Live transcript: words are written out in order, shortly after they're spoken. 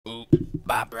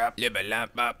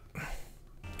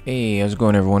Hey, how's it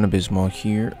going, everyone? Abysmal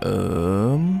here.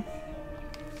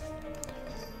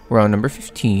 We're on number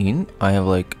 15. I have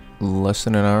like less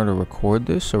than an hour to record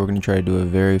this, so we're gonna try to do a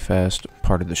very fast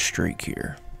part of the streak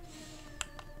here.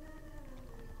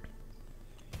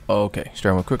 Okay,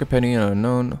 starting with Crooked Penny and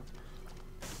Unknown.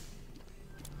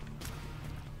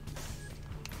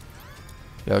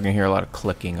 Y'all gonna hear a lot of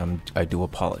clicking. I do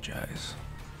apologize.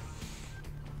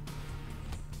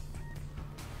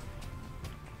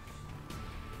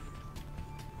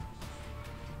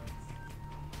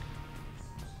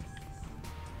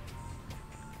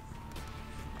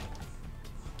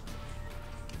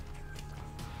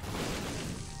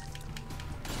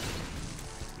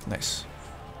 Nice.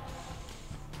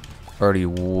 Already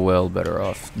well better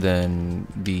off than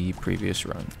the previous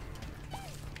run.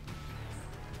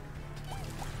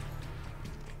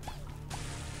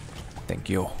 Thank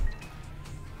you.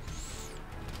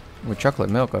 With chocolate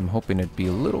milk, I'm hoping it'd be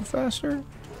a little faster.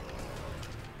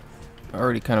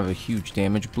 Already kind of a huge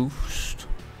damage boost.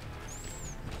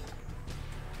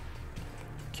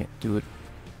 Can't do it.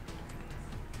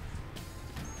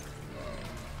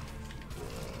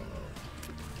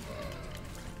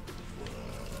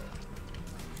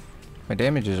 My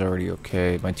damage is already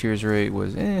okay. My tears rate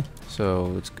was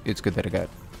so it's good that I got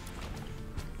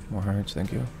more hearts.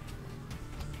 Thank you.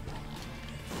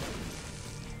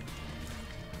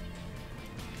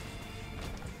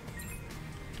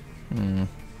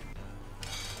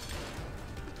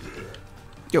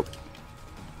 Yo.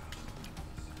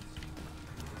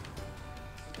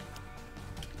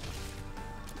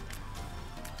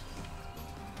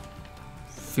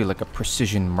 Feel like a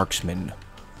precision marksman.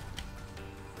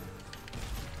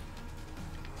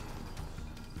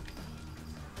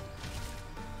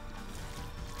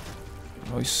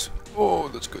 Nice. Oh,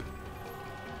 that's good.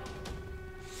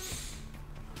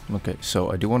 Okay, so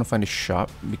I do want to find a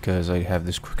shop because I have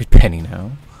this Crooked Penny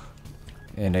now.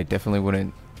 And I definitely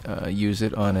wouldn't use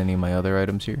it on any of my other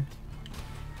items here.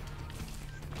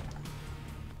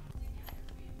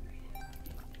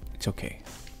 It's okay.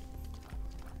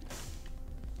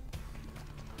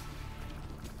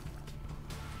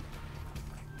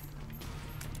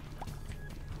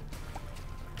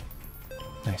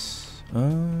 Nice.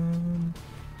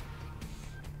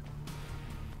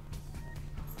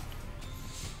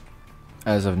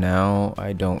 As of now,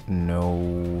 I don't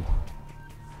know.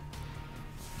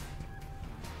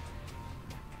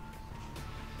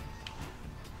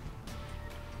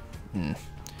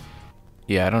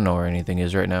 Yeah, I don't know where anything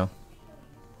is right now.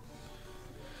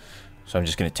 So I'm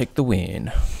just gonna take the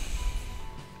win.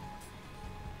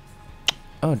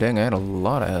 Oh dang, I had a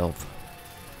lot of health.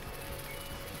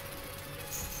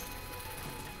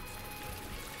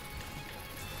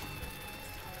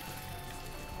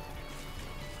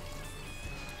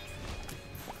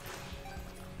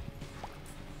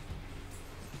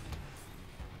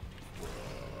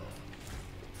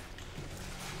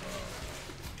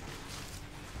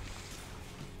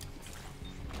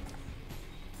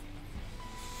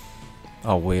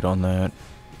 I'll wait on that.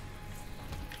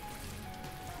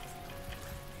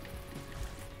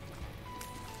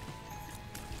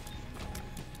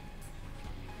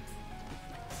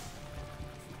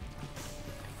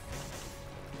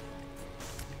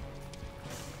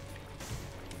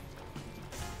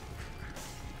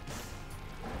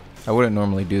 I wouldn't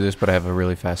normally do this, but I have a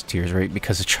really fast tears rate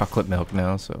because of chocolate milk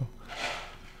now, so.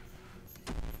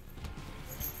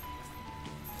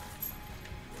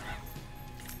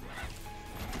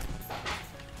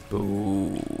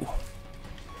 Ooh.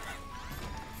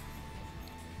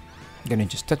 Gonna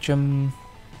just touch him.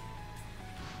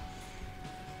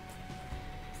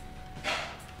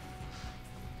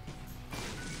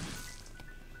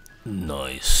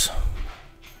 Nice.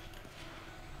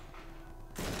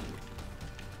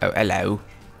 Oh, hello.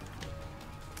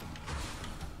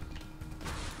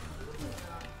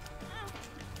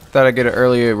 Thought I'd get an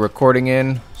earlier recording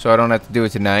in so I don't have to do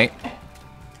it tonight.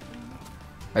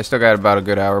 I still got about a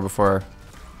good hour before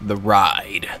the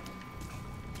ride.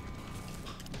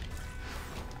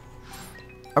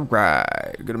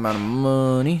 Alright, good amount of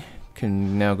money.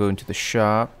 Can now go into the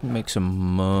shop, make some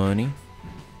money.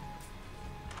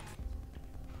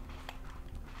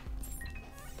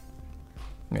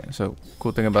 Yeah, so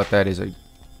cool thing about that is I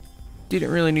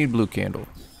didn't really need blue candle.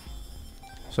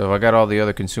 So if I got all the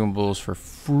other consumables for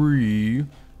free,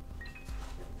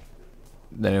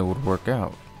 then it would work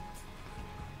out.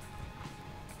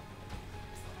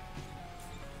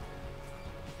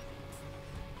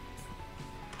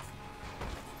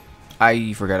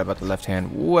 I forgot about the left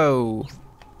hand. Whoa.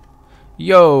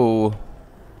 Yo.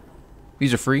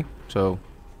 These are free, so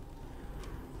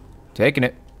Taking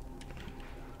it.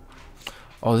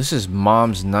 Oh, this is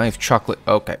Mom's Knife chocolate.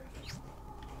 Okay.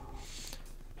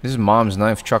 This is Mom's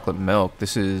Knife chocolate milk.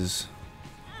 This is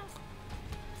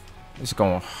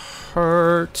gonna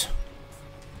hurt.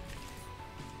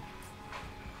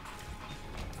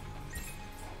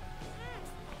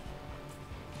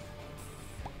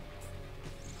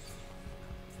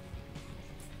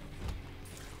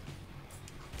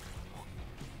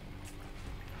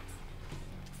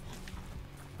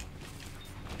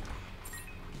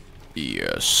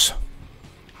 Yes.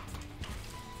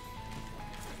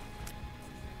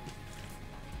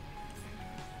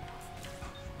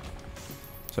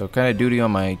 So kind of duty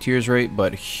on my tears rate,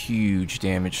 but huge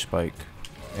damage spike.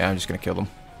 Yeah, I'm just gonna kill them.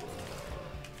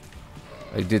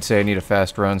 I did say I need a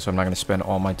fast run, so I'm not gonna spend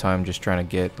all my time just trying to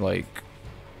get like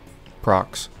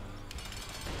procs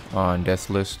on death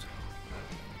list.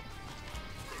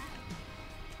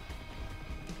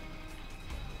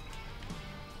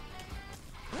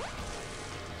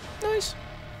 Nice.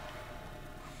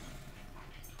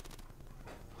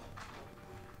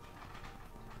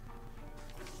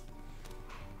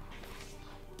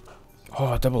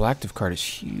 Oh, a double active card is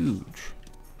huge.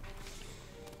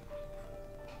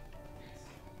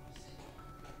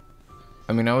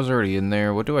 I mean, I was already in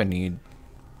there. What do I need?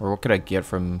 Or what could I get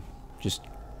from just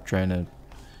trying to...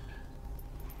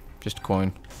 just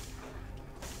coin?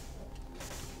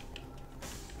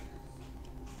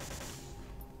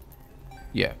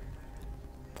 Yeah.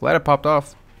 Glad it popped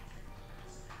off.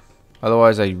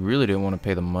 Otherwise, I really didn't want to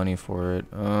pay the money for it.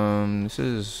 This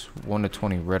is 1 to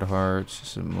 20 red hearts.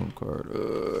 This is a moon card.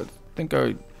 I think I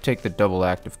would take the double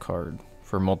active card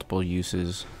for multiple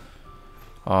uses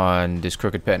on this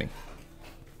crooked penny.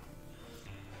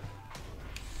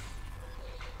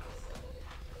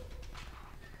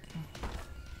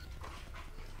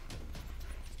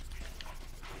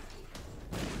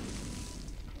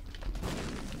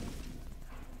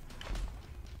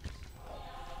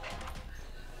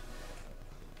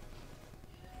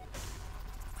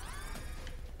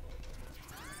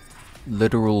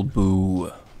 Literal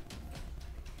boo.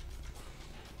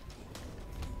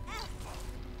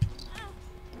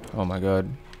 Oh my god.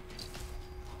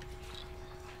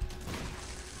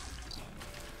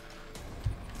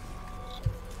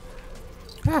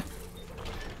 Ah.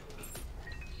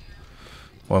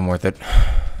 Wasn't worth it.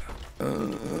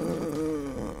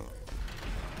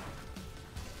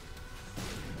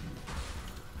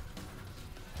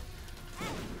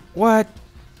 What?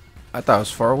 I thought it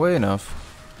was far away enough.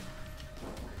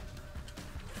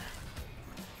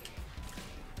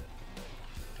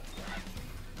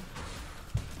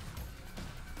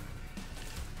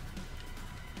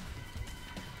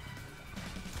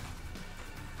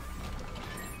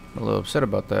 I'm a little upset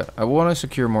about that. I want to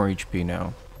secure more HP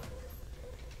now.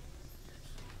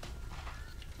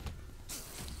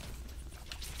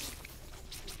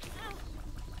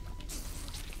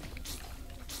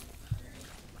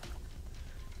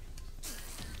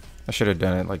 I should have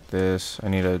done it like this. I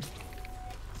need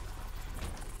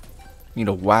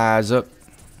to wise up.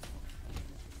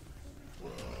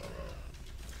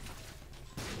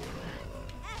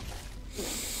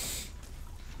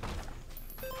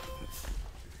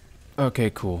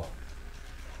 Okay, cool.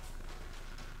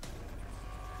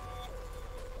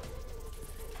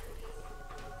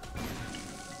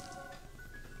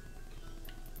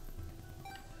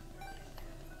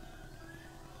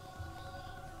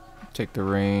 Take the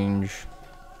range.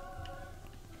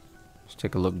 Let's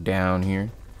take a look down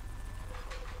here.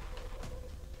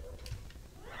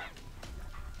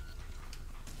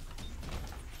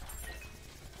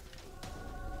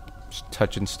 Just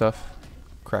touching stuff.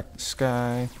 Crack the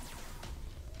sky.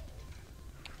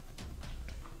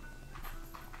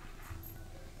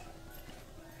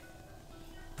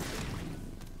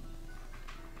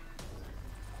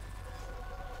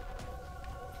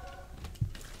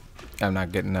 I'm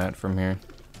not getting that from here.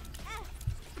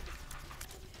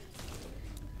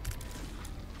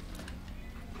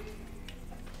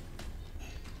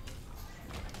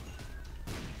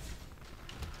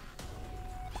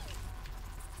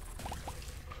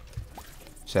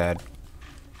 Sad.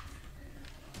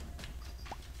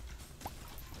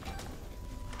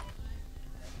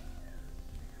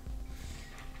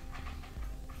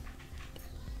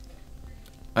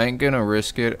 I ain't gonna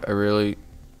risk it. I really...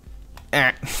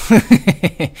 Ah.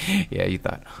 Yeah, you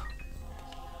thought.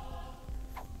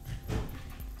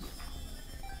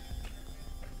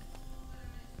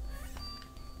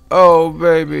 Oh,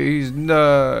 baby, he's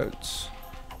nuts.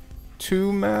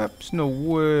 2 maps? No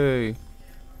way.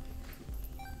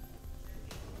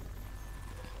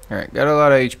 Alright, got a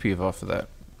lot of HP off of that.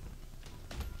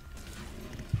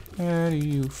 How do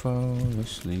you fall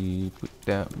asleep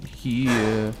without me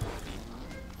here?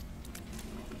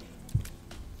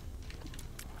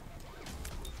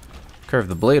 Curve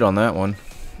the blade on that one.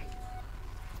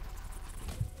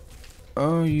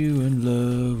 Are you in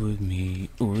love with me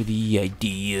or the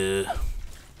idea?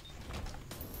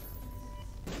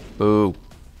 Boo.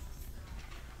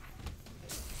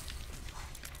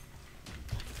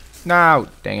 No,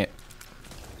 dang it.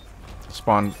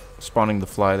 Spawning the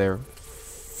fly there.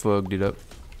 Fugged it up.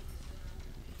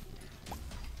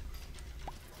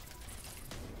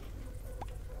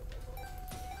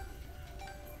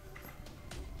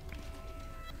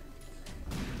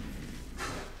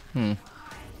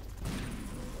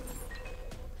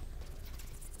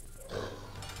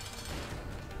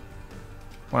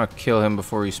 Want to kill him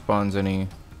before he spawns any.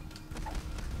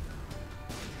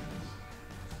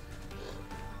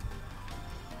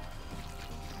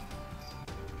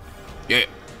 Yeah.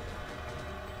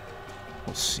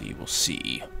 We'll see. We'll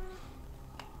see.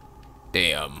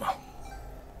 Damn.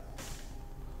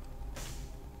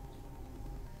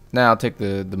 Now I'll take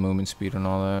the movement speed and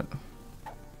all that.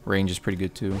 Range is pretty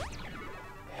good too.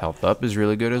 Health up is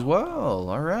really good as well.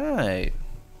 All right.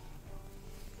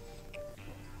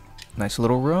 Nice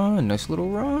little run. Nice little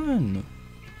run.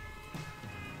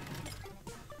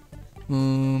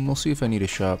 We'll see if I need a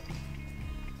shop.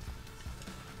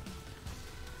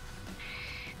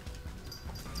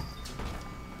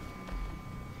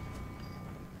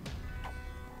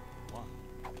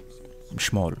 I'm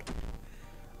small.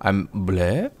 I'm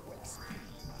bleh.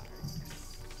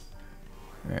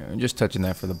 Alright, I'm just touching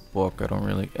that for the book. I don't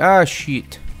really. Ah,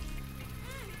 shit.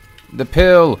 The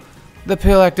pill. The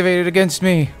pill activated against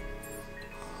me.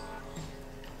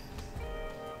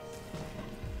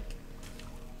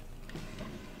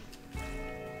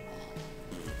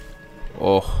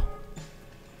 Oh.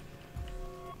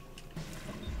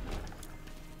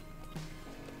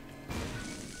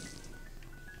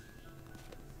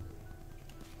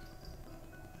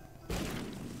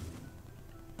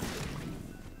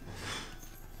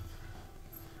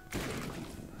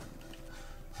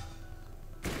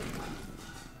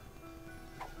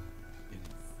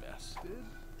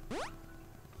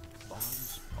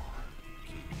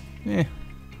 Yeah.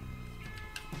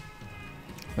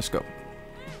 Let's go.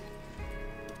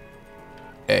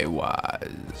 A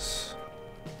wise.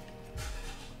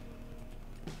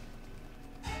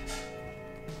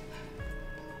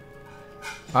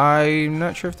 I'm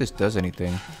not sure if this does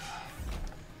anything.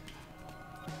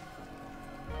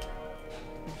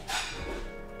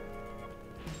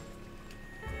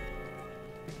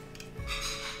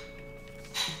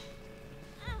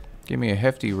 Give me a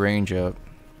hefty range up.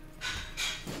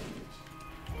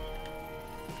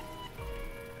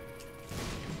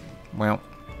 Well.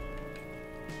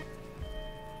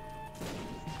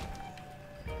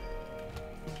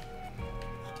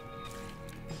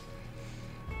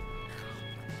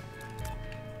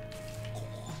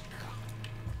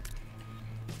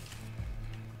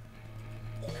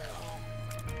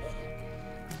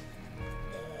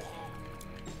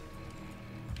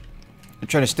 I'm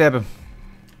trying to stab him.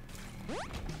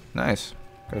 Nice.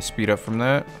 Gotta speed up from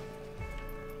that.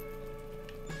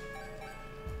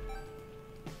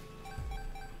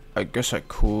 I guess I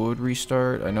could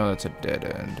restart. I know that's a dead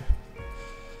end.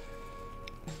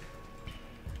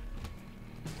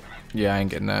 Yeah, I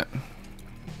ain't getting that.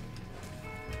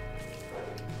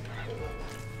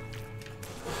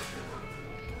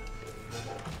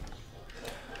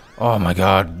 Oh my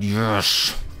god,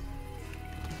 yes.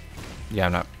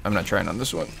 Yeah, I'm not trying on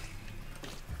this one.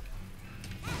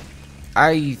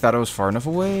 I thought I was far enough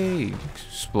away.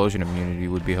 Explosion immunity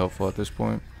would be helpful at this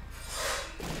point.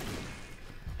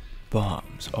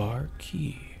 Bombs are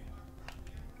key.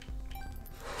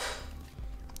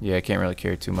 Yeah, I can't really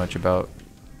care too much about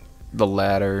the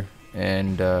ladder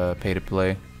and pay to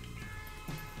play.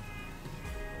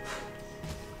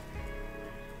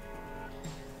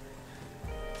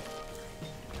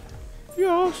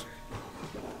 Yes.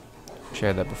 Wish I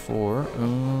had that before.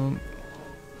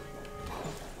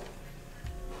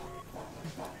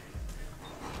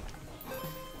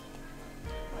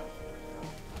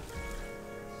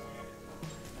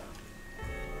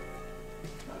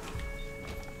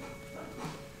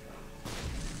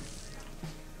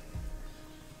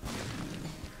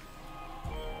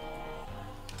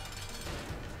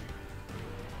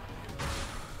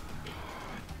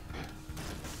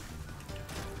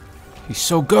 He's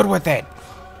so good with it. I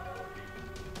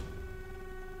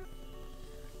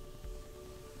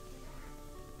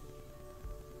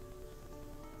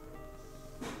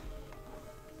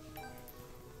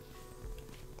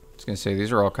was gonna say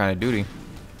these are all kind of duty.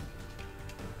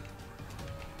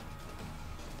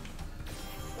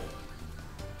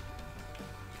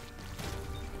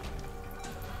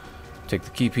 Take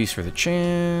the key piece for the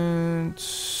chance.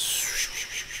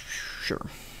 Sure.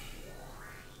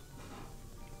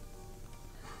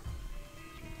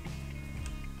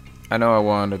 I know I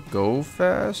want to go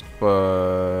fast,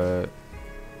 but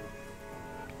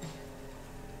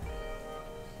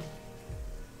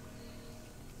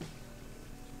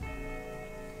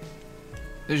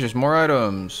there's just more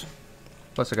items.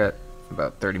 Plus I got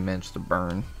about 30 minutes to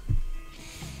burn.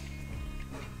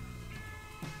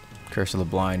 Curse of the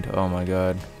Blind. Oh my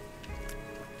god.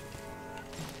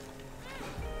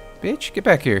 Bitch, get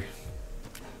back here.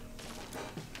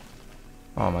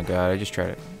 Oh my god, I just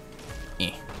tried it.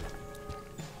 Eh.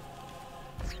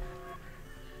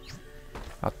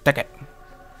 I'll take it.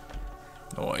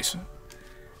 Nice.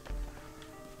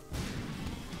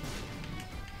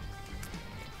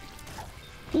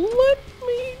 Let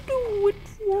me do it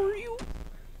for you.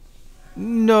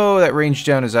 No, that range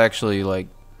down is actually, like,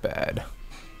 bad.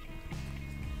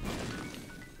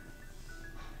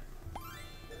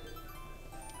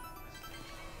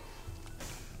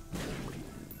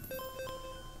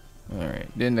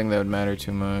 Alright, didn't think that would matter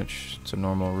too much. It's a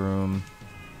normal room.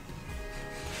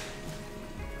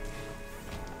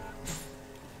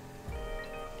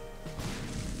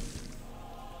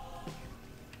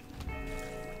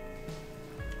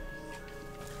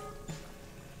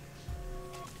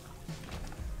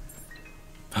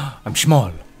 I'm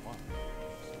small.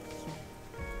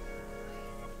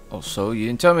 Also, you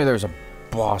didn't tell me there's a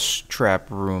boss trap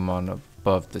room on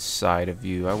above the side of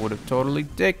you. I would have totally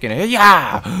taken it.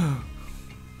 Yeah!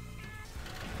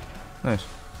 Nice.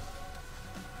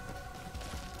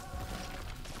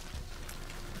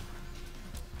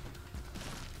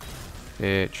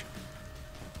 Bitch.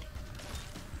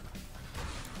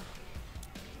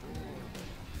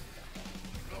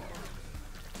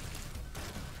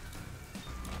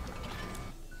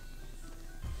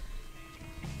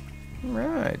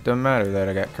 Right, doesn't matter that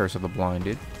I got Curse of the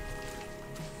Blinded.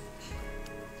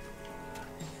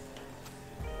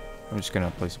 I'm just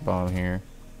gonna place a bomb here.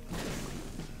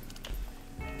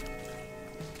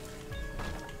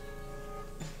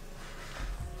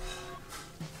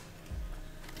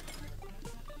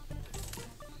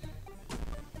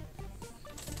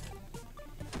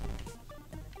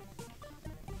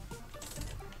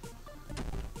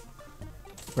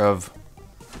 Rev.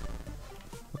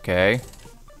 Okay.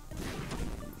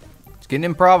 It's getting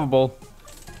improbable.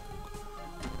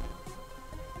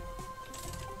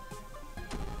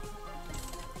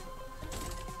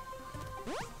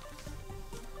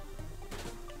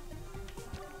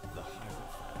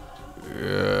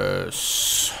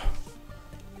 Yes.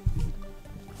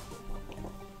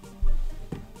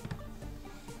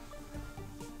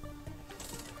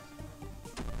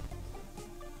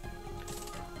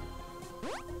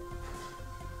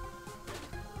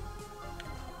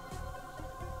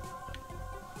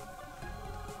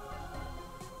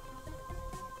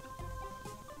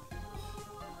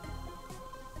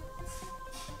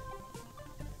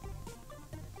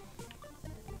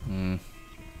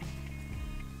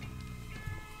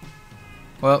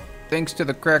 Well, thanks to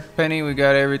the cracked penny, we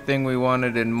got everything we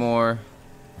wanted and more.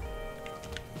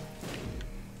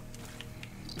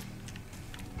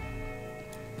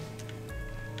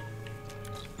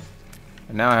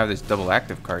 And now I have this double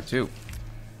active card too.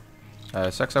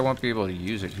 Sucks I won't be able to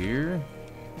use it here.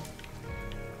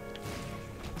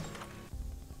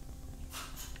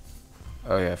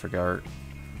 Oh yeah, I forgot.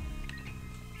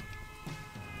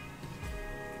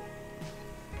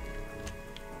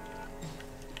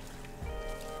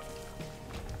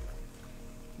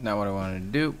 Not what I wanted to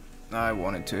do. I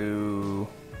wanted to...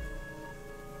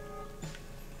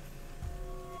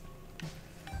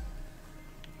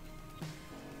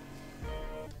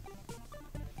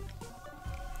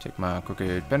 take my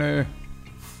crooked penny. I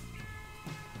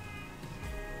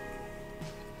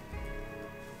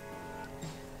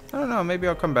don't know, maybe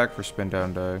I'll come back for spin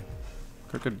down die.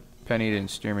 Crooked penny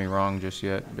didn't steer me wrong just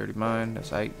yet. Dirty mind,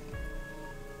 that's aight.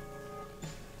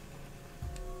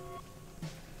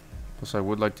 Plus I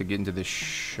would like to get into this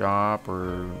shop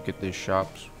or get this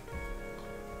shop's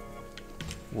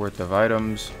worth of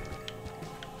items.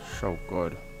 So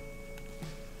good.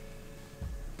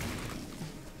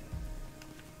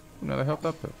 Another health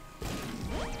up though.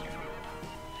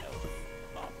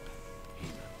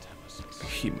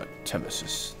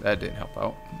 Hematemesis. That didn't help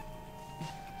out.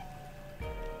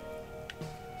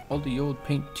 All the old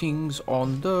paintings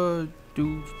on the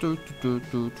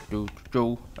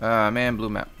man, blue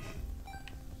map.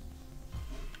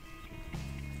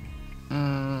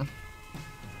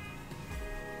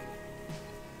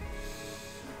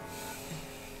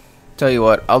 Tell you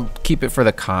what, I'll keep it for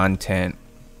the content.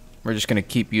 We're just gonna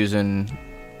keep using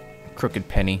Crooked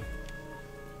Penny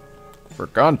for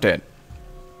content.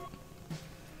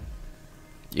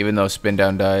 Even though spin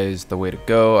down die is the way to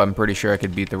go, I'm pretty sure I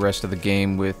could beat the rest of the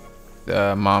game with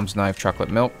Mom's Knife Chocolate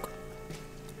Milk.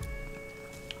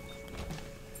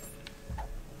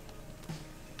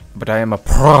 But I am a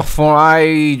prof.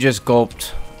 I just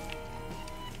gulped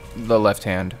the left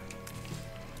hand.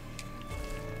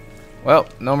 Well,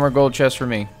 no more gold chests for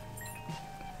me.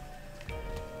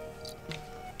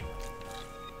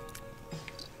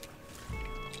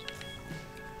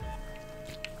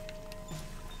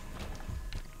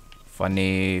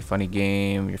 Funny, funny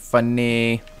game. You're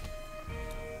funny.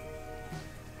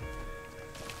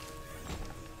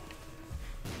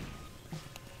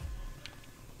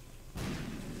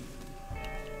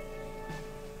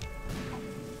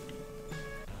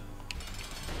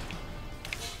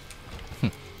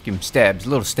 Give him stabs,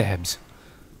 little stabs.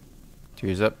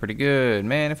 Tears up pretty good.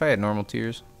 Man, if I had normal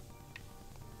tears.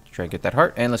 Try to get that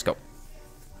heart, and let's go.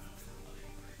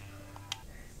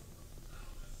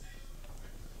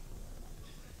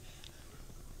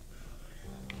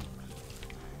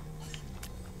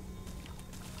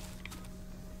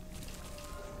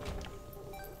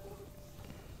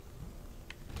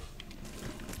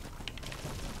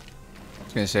 I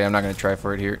was gonna say, I'm not gonna try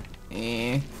for it here.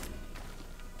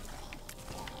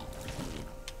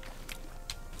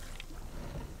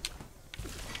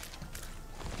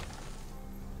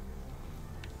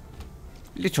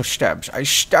 Little stabs, I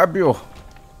stab you.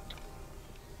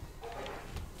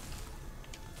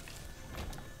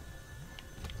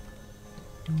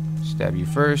 Stab you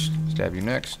first, stab you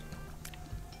next.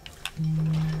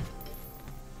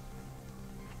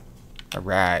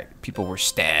 Alright, people were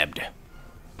stabbed.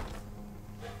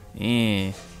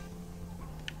 It's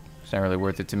not really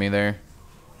worth it to me there.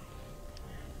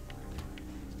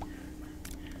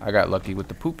 I got lucky with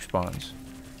the poop spawns.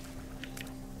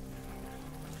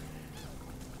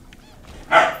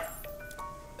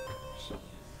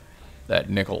 That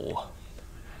nickel.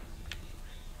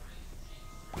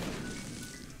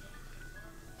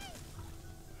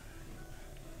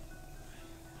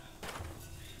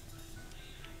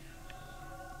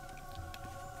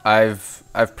 I've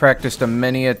practiced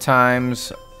many a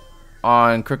times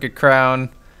on Crooked Crown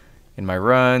in my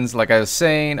runs. Like I was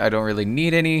saying, I don't really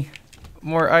need any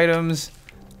more items.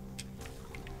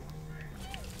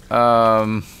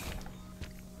 So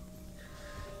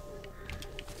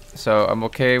I'm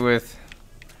okay with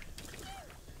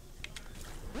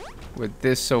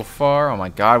this so far. Oh my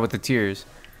god, with the tears.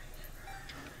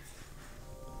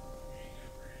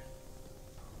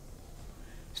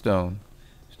 Stone.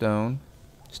 Stone.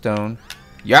 Stone.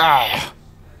 Yeah!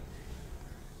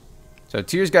 So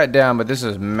tears got down, but this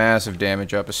is massive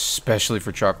damage up, especially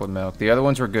for chocolate milk. The other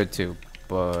ones were good too,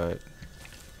 but...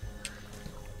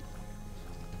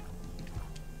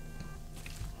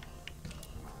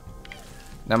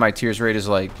 Now my tears rate is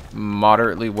like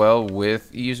moderately well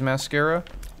with Eve's Mascara.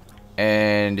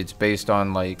 And it's based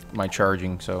on like my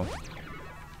charging, so...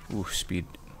 Ooh, speed.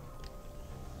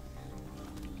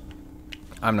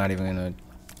 I'm not even gonna...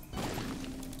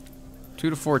 2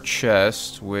 to 4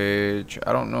 chests, which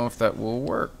I don't know if that will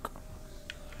work.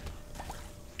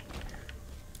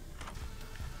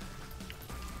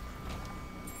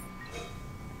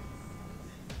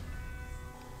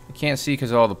 I can't see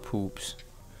because of all the poops.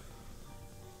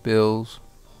 Bills,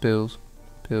 pills,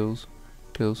 pills,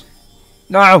 pills.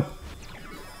 No!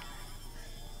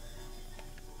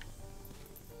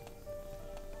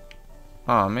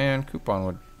 Aw, man, coupon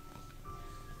would...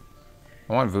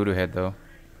 I want Voodoo Head, though.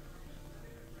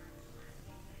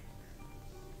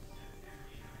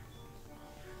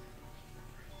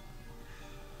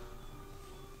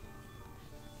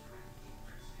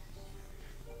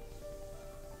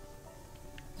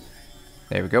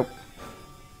 There we go.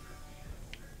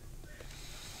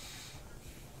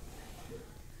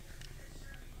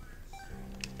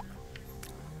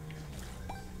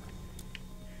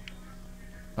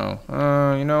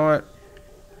 Oh, you know what?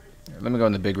 Let me go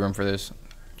in the big room for this.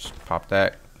 Just pop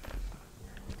that.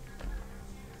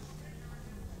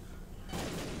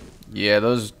 Yeah,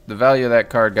 the value of that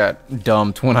card got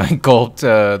dumped when I gulped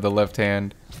the left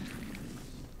hand.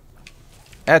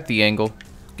 At the angle.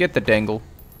 Get the dangle.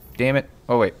 Damn it.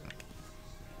 Oh, wait.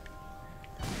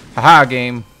 Haha,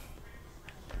 game.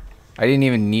 I didn't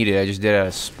even need it. I just did it out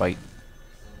of spite.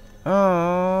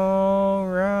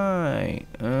 Alright.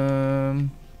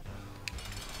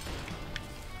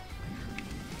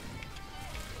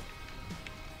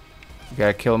 You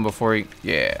gotta kill him before he...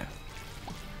 Yeah.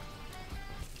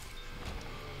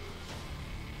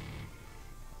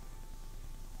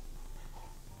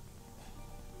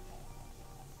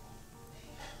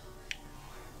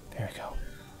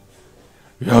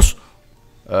 Yes.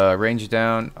 Range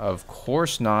down. Of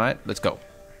course not. Let's go.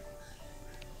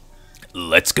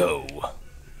 Let's go.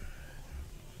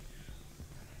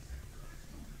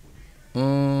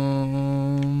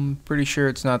 Pretty sure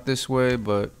it's not this way,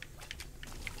 but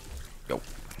yo.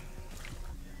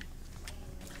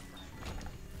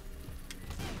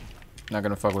 Not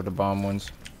gonna fuck with the bomb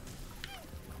ones.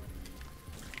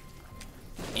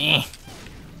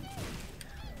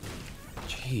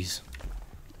 Jeez.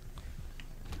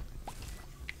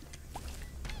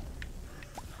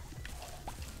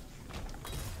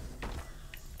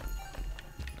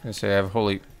 I say I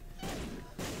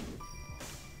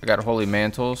got a holy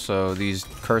mantle, so these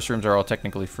curse rooms are all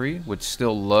technically free. Would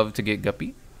still love to get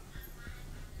Guppy.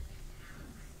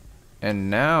 And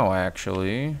now,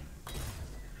 actually,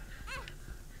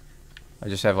 I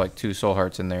just have like 2 soul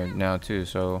hearts in there now too,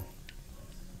 so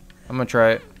I'm gonna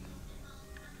try it.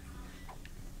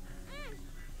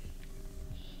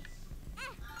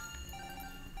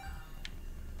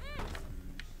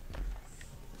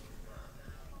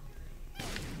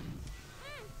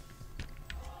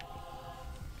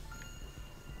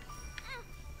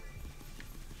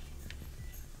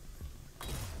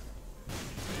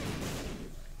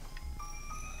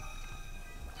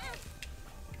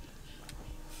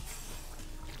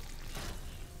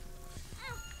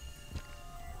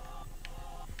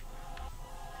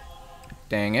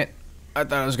 Dang it. I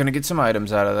thought I was gonna get some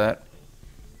items out of that.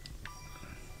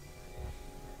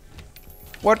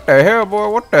 What the hell, boy?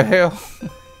 What the hell?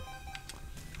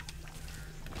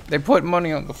 They put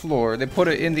money on the floor. They put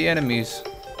it in the enemies.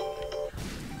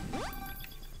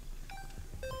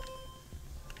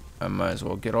 I might as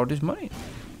well get all this money.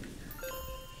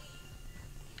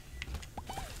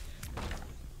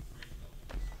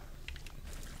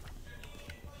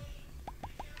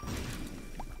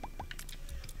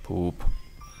 Poop.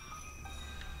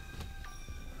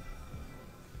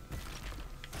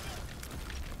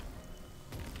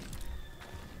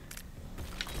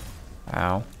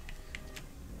 Ow.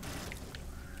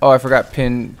 Oh, I forgot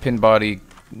pin body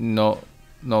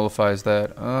nullifies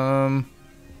that.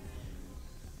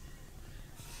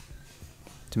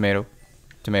 Tomato.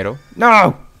 Tomato.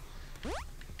 No!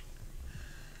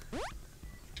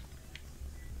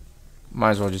 Might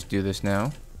as well just do this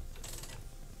now.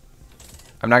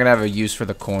 I'm not gonna have a use for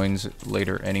the coins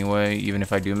later anyway, even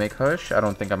if I do make Hush. I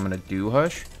don't think I'm gonna do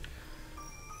Hush.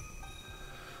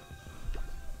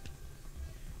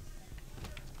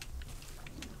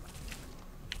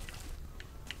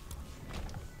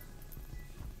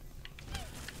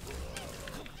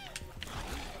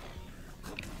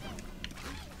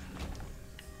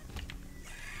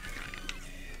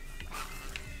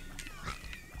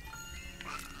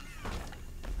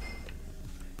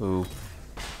 Boo.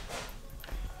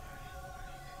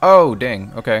 Oh,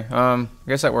 dang. Okay. I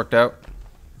guess that worked out.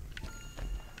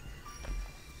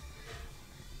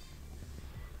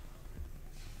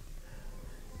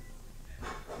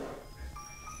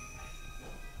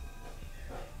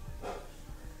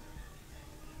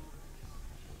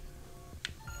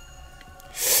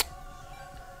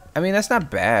 I mean, that's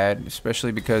not bad,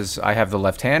 especially because I have the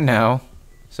left hand now.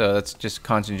 So that's just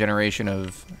constant generation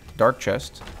of dark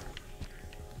chest.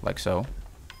 Like so.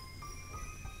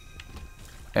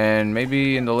 And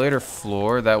maybe in the later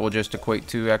floor, that will just equate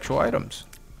to actual items.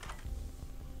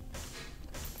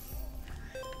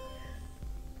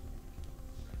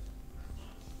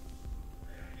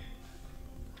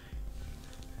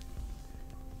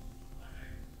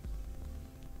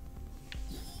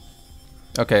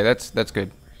 Okay, that's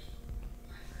good.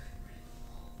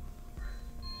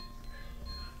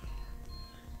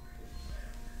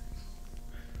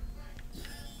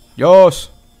 Yos!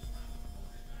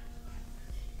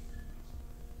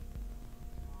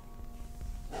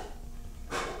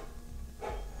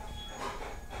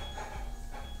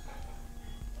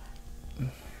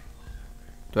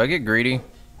 Do I get greedy?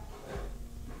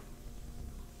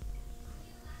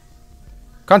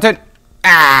 Content!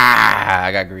 Ah!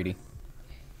 I got greedy.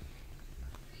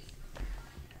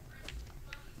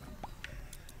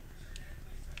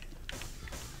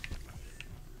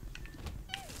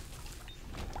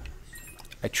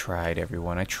 I tried,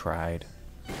 everyone. I tried.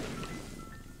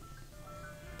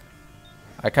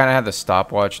 I kind of have the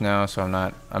stopwatch now, so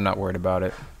I'm not worried about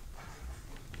it.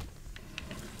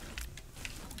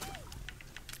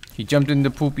 He jumped into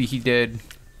poopy, he did.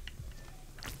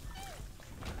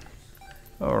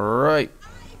 Alright.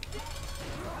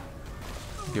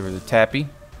 Give her the tappy.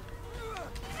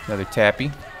 Another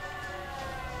tappy.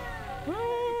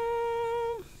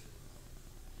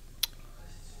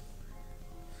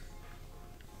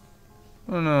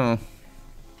 Oh no.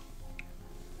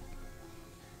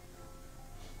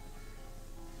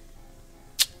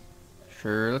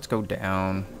 Sure, let's go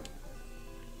down.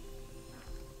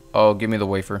 Oh, give me the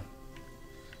wafer.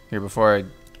 Here, before I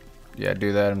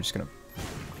do that, I'm just gonna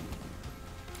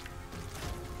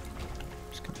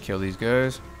kill these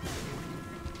guys.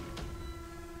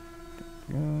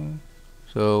 Yeah.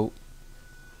 So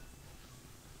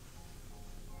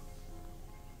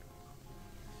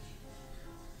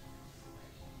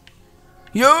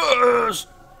yes!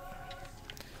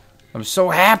 I'm so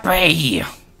happy!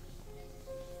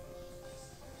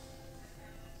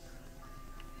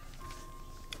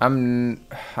 I'm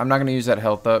not gonna use that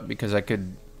health up because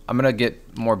I'm gonna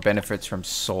get more benefits from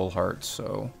soul hearts,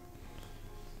 so.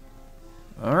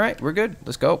 Alright, we're good.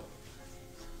 Let's go.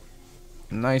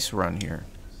 Nice run here.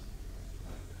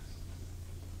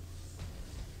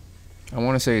 I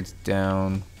wanna say it's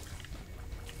down.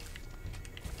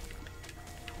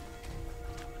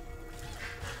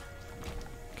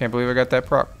 Can't believe I got that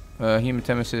proc.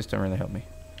 Hematemesis don't really help me.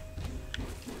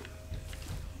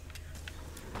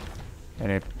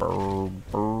 And it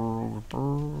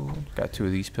got 2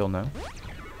 of these pill now.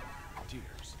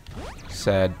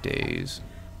 Sad days.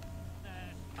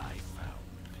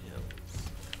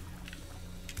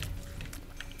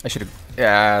 I should have.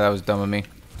 Yeah, that was dumb of me.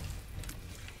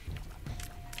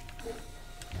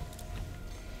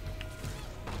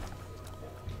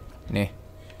 Nah.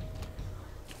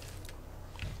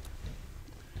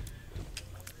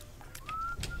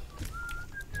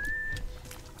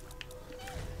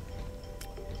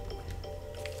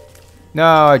 No,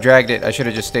 I dragged it. I should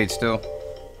have just stayed still.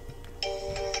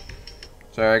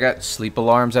 Sorry, I got sleep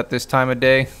alarms at this time of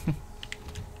day.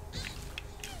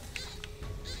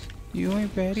 You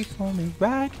ain't ready for me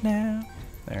right now.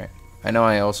 Alright. I know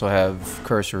I also have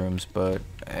curse rooms, but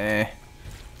I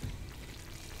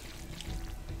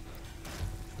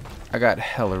got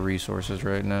hella resources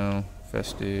right now.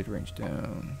 Fested, range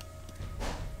down.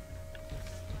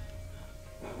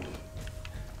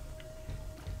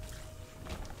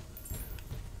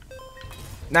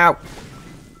 Now!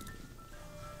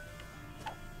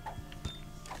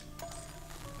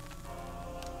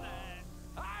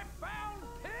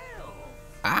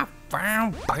 I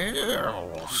found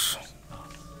pills!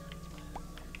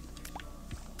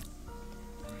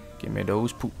 Give me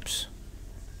those poops.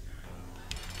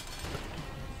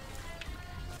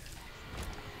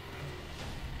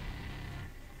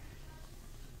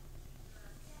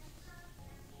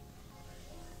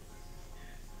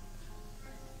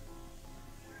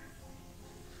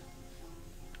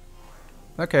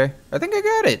 Okay, I think I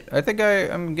got it. I think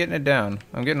I'm getting it down.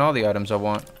 I'm getting all the items I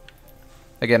want.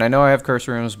 Again, I know I have curse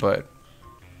rooms, but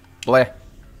bleh.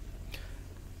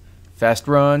 Fast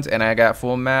runs, and I got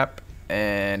full map,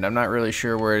 and I'm not really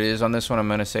sure where it is on this one. I'm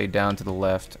gonna say down to the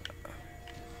left.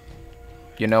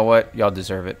 You know what? Y'all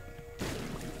deserve it.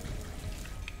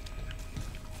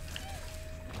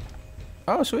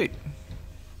 Oh, sweet.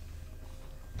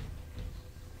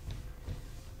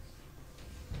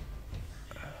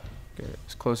 Get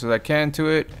as close as I can to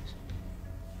it.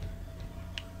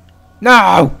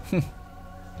 No!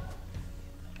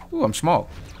 Ooh, I'm small.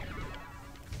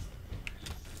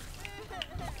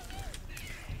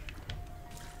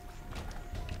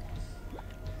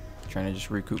 Trying to just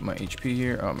recoup my HP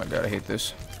here. Oh my god, I hate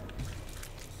this.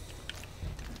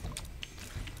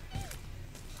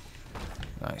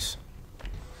 Nice.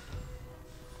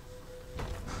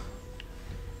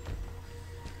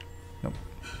 Nope.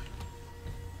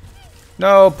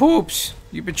 No, poops!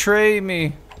 You betrayed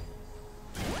me.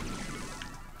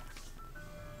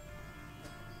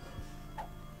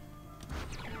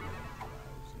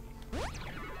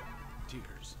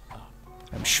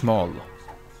 I'm small.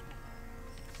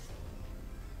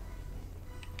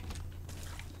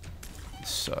 This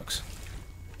sucks.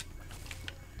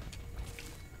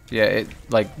 Yeah,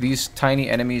 like these tiny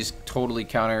enemies totally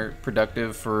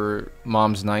counterproductive for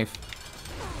Mom's knife.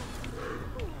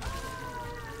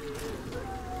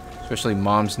 Especially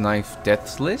Mom's knife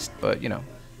death's list, but you know.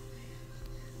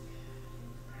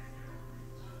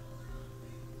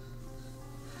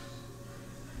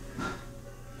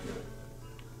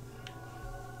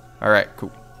 Alright,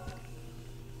 cool.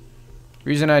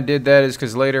 Reason I did that is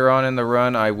because later on in the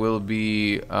run I will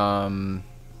be, I'll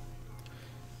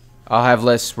have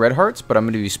less red hearts, but I'm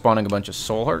going to be spawning a bunch of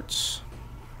soul hearts.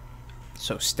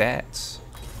 So stats.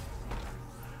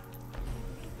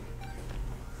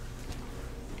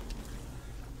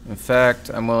 In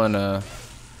fact, I'm willing to...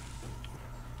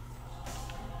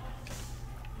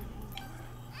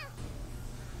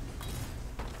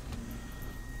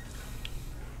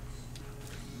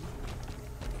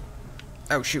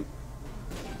 Oh, shoot.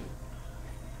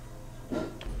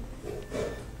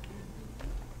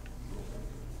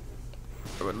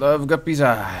 I would love Guppy's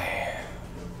eye.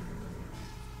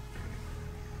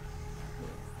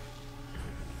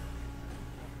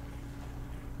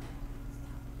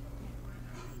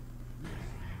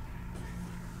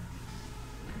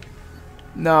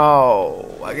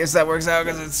 No, I guess that works out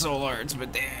because it's soul arts,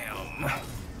 but damn.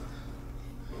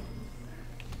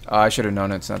 I should have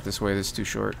known it's not this way. This is too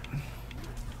short.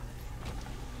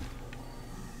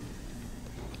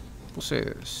 We'll say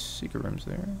the secret room's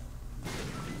there.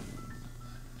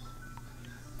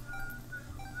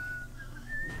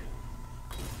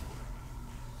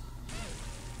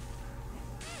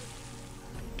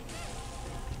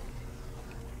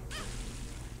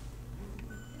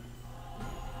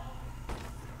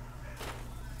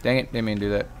 Dang it, didn't mean to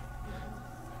do that.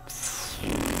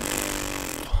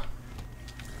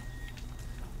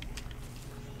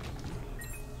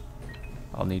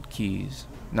 I'll need keys.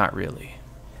 Not really.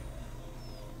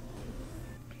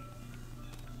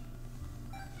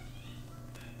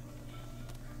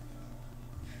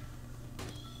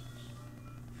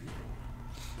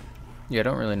 Yeah, I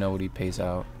don't really know what he pays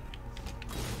out.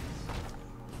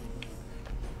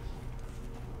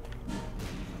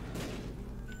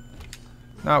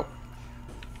 No.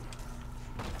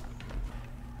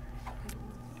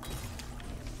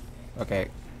 Okay.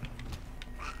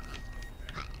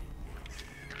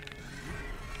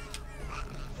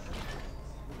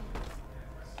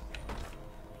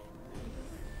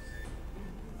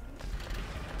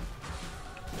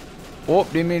 Oh,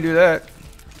 didn't mean to do that.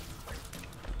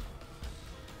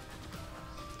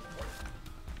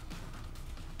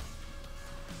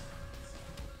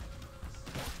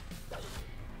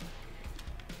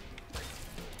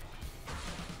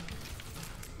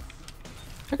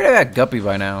 I could have that guppy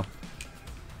by now.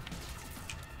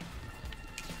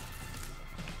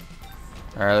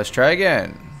 Alright, let's try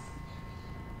again.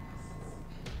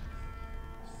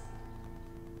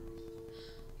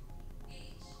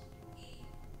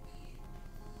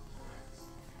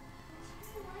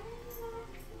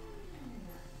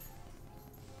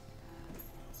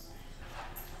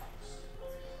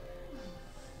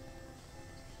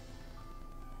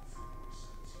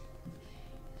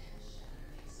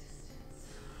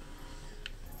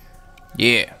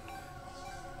 Yeah.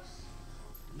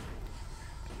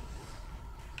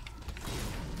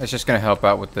 That's just gonna help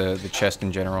out with the chest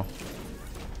in general.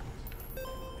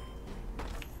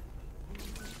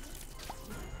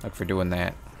 Like for doing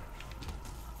that.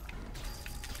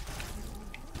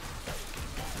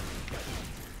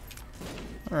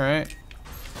 Alright.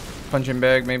 Punching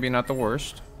bag, maybe not the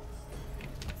worst.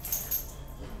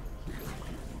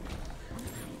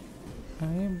 I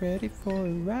am ready for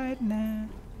it right now.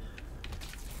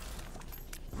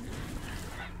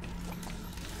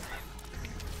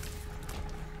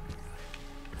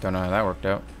 Don't know how that worked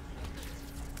out.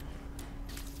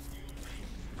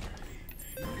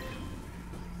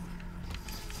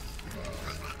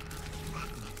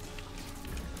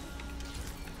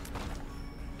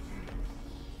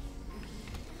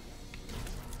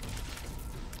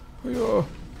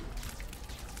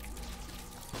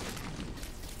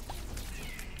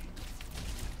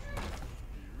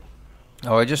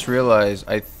 Oh, I just realized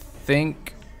I think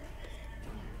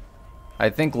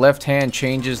left hand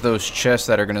changes those chests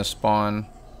that are gonna spawn.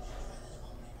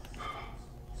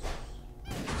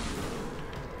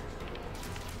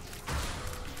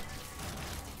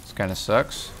 This kind of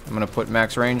sucks. I'm gonna put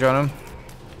max range on him.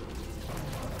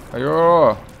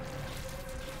 Ayo!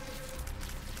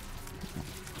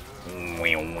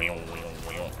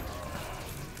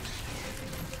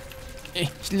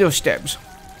 Little stabs.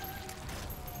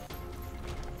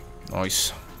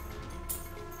 Nice.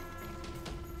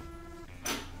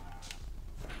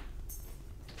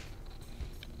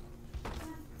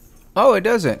 Oh, it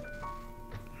doesn't.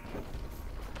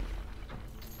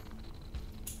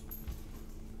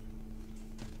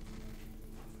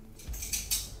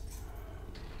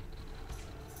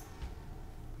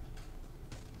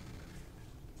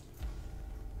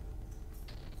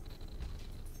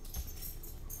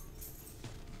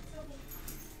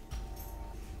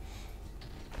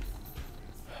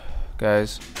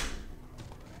 Guys,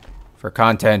 for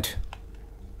content.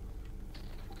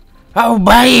 Oh,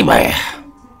 baby!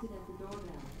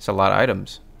 It's a lot of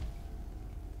items.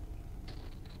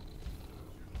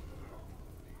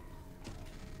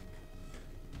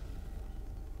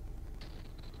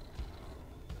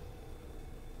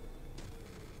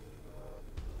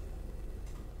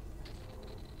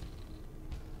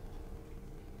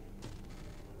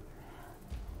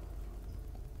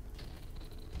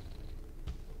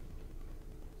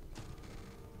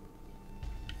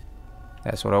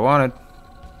 That's what I wanted.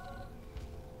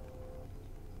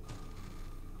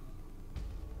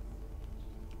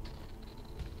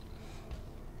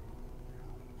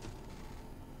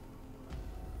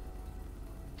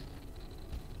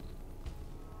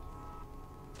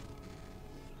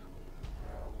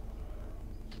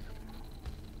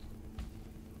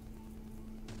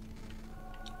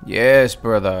 Yes,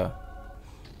 brother.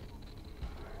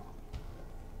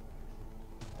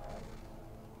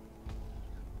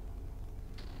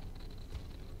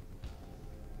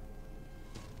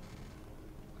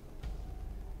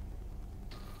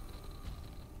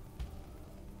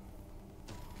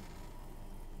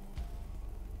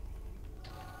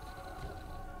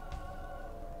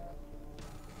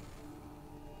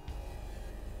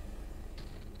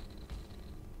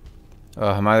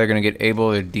 I'm either gonna get able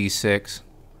or D6.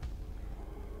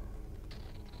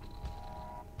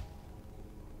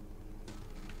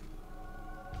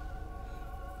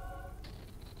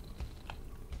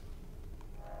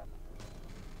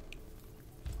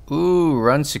 Ooh,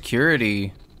 run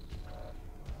security.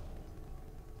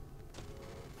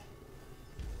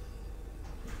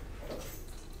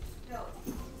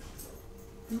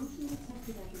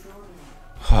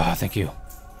 Ah, thank you.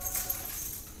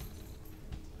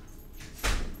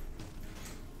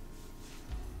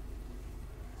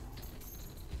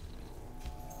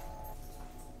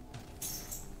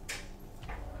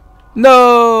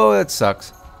 No, that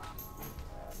sucks.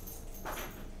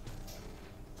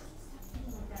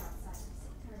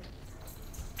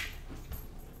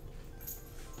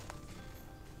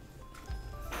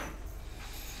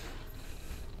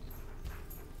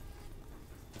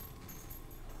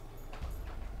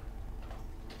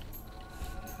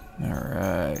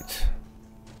 Alright.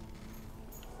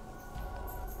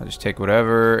 I'll just take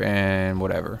whatever and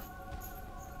whatever.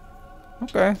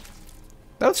 Okay.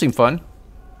 That would seem fun.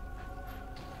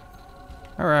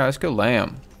 Alright, let's go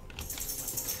lamb.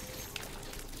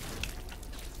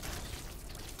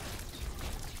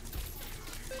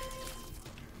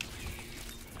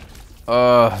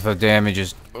 The damage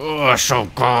is so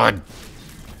good.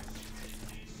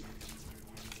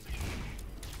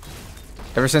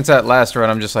 Ever since that last run,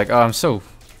 I'm just like, oh, I'm so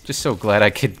glad I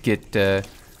could get a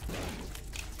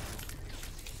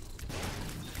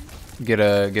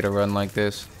run like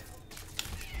this.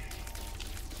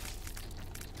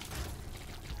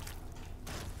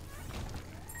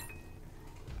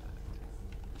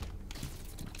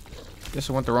 Guess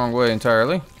I went the wrong way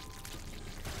entirely.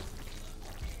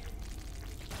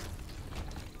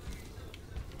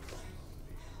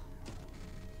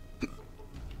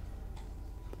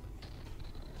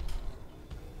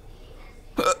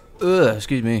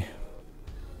 Excuse me.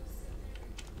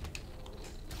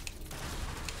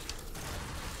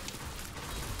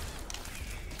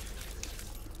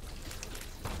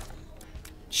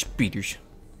 Speeders.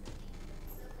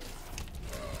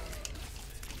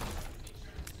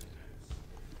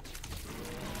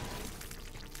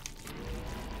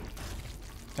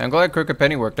 I'm glad Crooked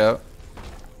Penny worked out.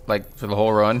 Like, for the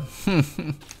whole run.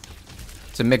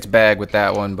 It's a mixed bag with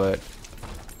that one, but...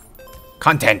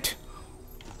 Content!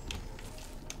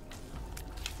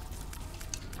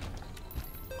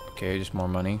 Okay, just more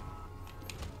money.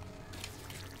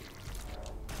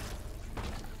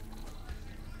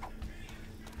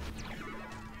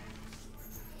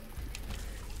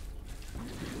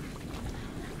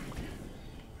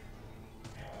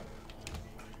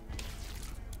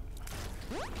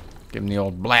 Give him the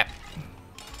old blap.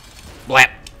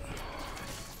 Blap.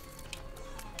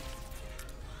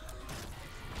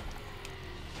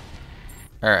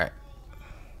 Alright.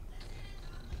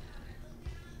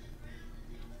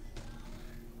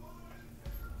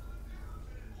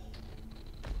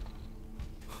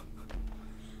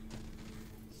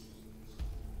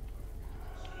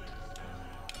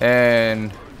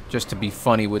 And just to be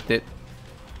funny with it,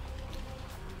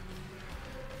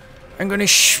 I'm gonna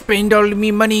spend all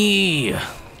me money.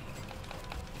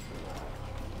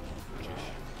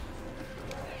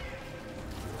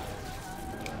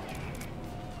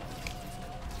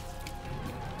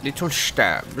 Little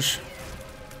stabs.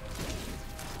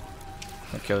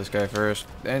 I'll kill this guy first,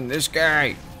 then this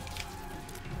guy.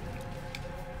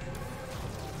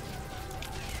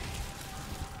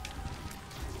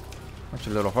 Bunch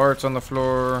of little hearts on the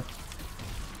floor.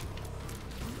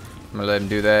 I'm gonna let him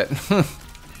do that. It's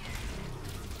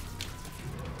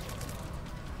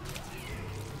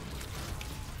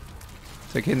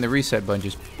like hitting the reset button,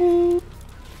 just boop.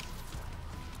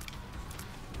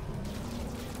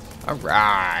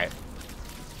 Alright.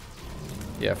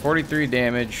 Yeah, 43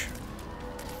 damage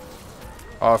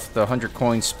off the 100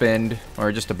 coin spend,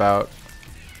 or just about.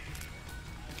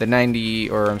 The 90,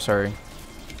 or I'm sorry,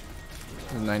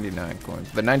 99 coins.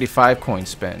 The 95 coin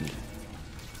spend.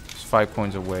 It's 5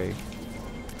 coins away.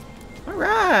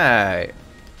 Alright.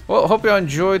 Well, hope y'all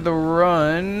enjoyed the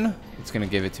run. It's gonna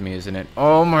give it to me, isn't it?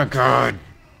 Oh my god.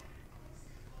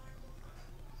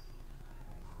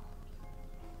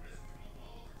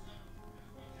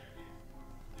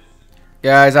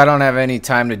 Guys, I don't have any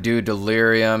time to do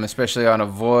delirium, especially on a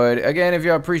void. Again, if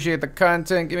you appreciate the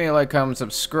content, give me a like, comment,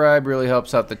 subscribe. Really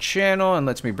helps out the channel and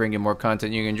lets me bring you more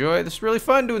content you can enjoy. This is really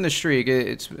fun doing this streak.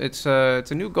 It's a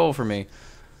new goal for me.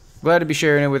 Glad to be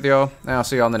sharing it with y'all, and I'll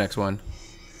see y'all on the next one.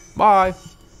 Bye.